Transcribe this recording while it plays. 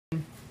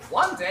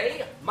One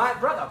day, my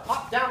brother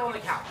popped down on the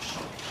couch.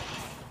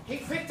 He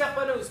picked up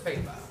a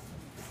newspaper.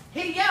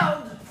 He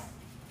yelled,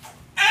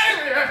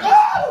 "Alien!"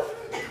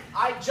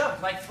 I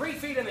jumped like 3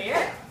 feet in the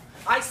air.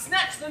 I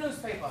snatched the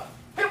newspaper.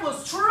 It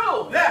was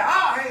true! There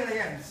are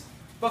aliens!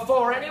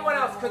 Before anyone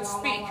else could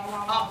speak,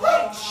 a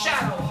big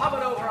shadow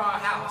hovered over our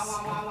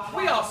house.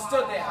 We all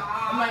stood there,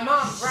 and my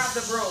mom grabbed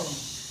the broom.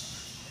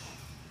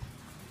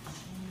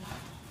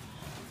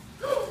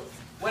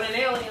 When an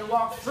alien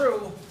walked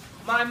through,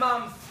 my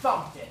mom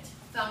thumped it.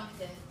 Thumped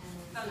it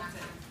and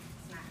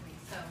smacked me.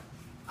 So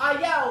I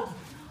yelled,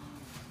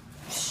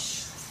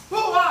 Who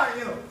are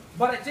you?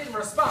 but it didn't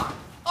respond.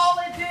 All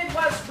it did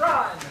was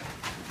run.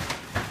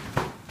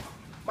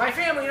 My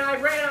family and I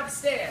ran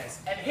upstairs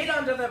and hid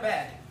under the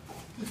bed.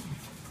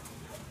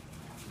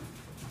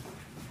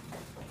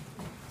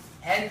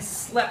 And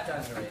slept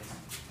under it.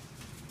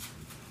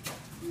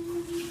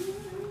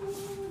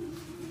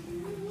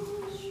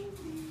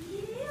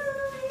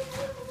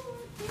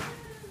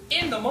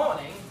 In the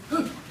morning,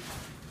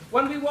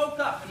 when we woke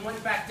up and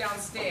went back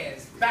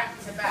downstairs, back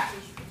to back,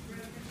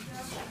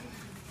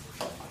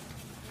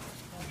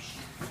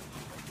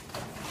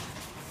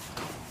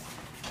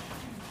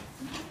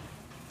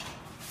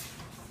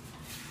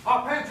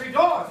 Our pantry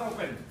door is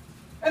open,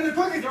 and the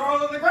cookies are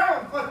all on the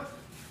ground,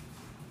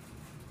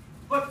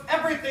 but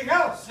everything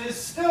else is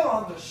still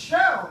on the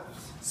shelves.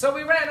 so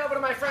we ran over to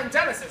my friend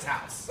Dennis's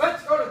house.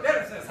 Let's go to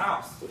Dennis's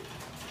house.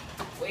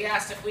 We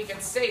asked if we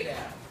could stay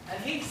there,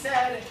 and he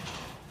said,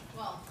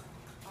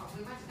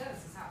 we went to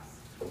Dennis's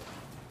house.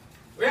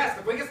 We asked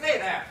if we could stay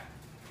there.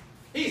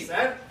 He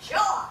said, Sure.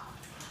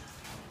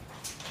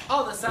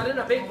 all of a sudden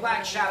a big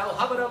black shadow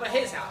hovered over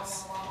his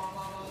house.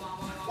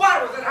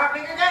 why was it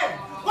happening again?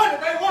 What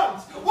did they want?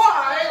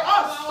 Why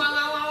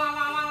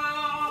us?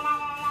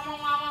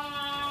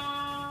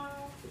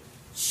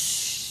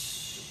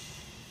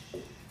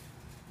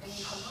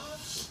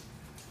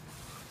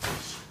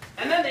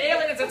 And then the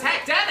aliens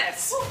attacked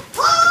Dennis.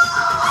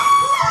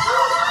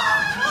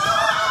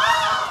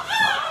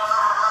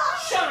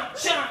 Chomp,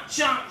 chomp,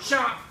 chomp,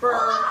 chomp,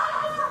 bird.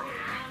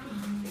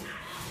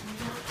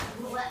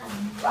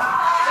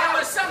 There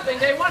was something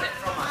they wanted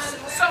from us,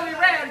 so we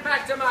ran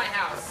back to my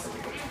house.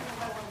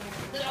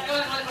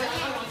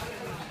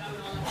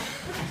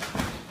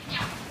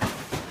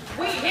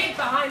 We hid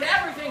behind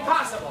everything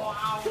possible.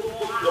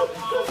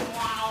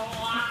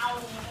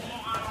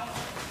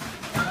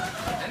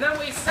 And then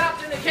we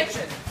stopped in the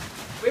kitchen.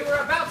 We were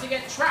about to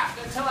get trapped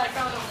until I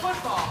found a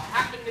football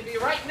happened to be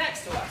right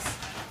next to us.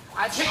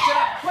 I picked it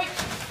up quick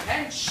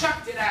and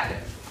chucked it at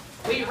him.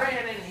 We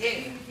ran and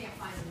hid. We can't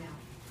find him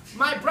now.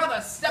 My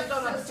brother stepped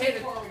on a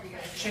potato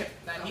chip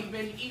that he'd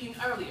been eating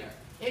earlier.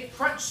 It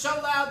crunched so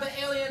loud the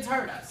aliens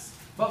heard us.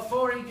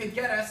 Before he could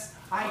get us,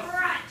 I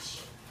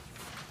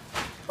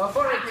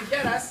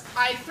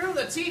threw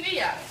the TV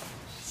at him.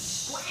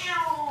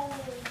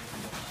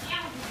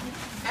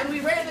 And we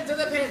ran into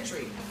the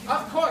pantry.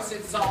 Of course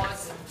it saw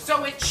us,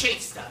 so it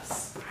chased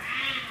us.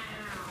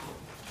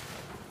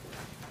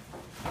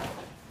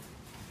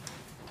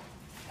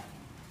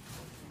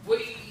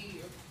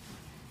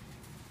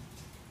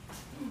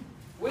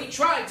 We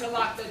tried to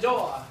lock the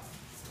door,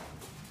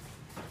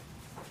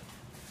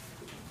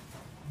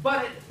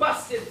 but it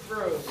busted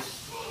through.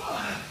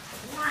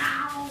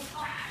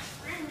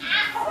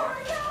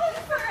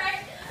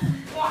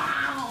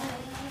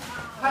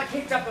 I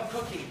picked up a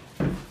cookie.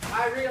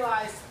 I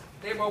realized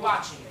they were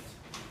watching it.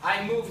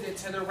 I moved it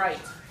to the right.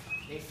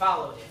 They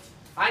followed it.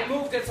 I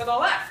moved it to the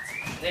left.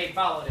 They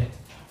followed it.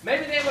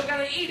 Maybe they were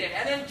going to eat it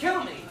and then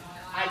kill me.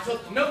 I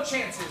took no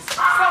chances,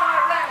 so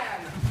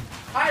I ran.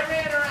 I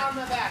ran around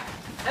the back,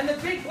 and the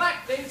big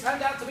black thing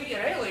turned out to be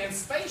an alien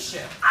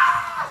spaceship.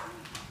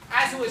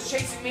 As it was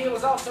chasing me, it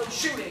was also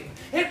shooting.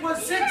 It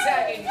was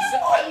zigzagging, so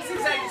it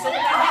didn't hit me.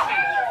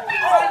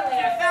 Finally,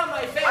 I found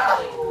my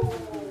family.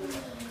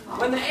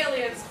 When the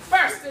aliens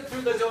bursted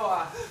through the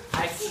door,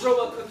 I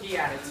threw a cookie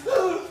at it.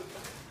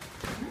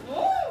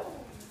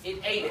 It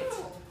ate it.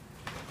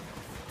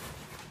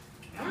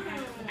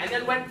 And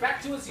then went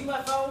back to his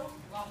UFO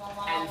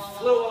and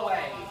flew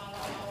away.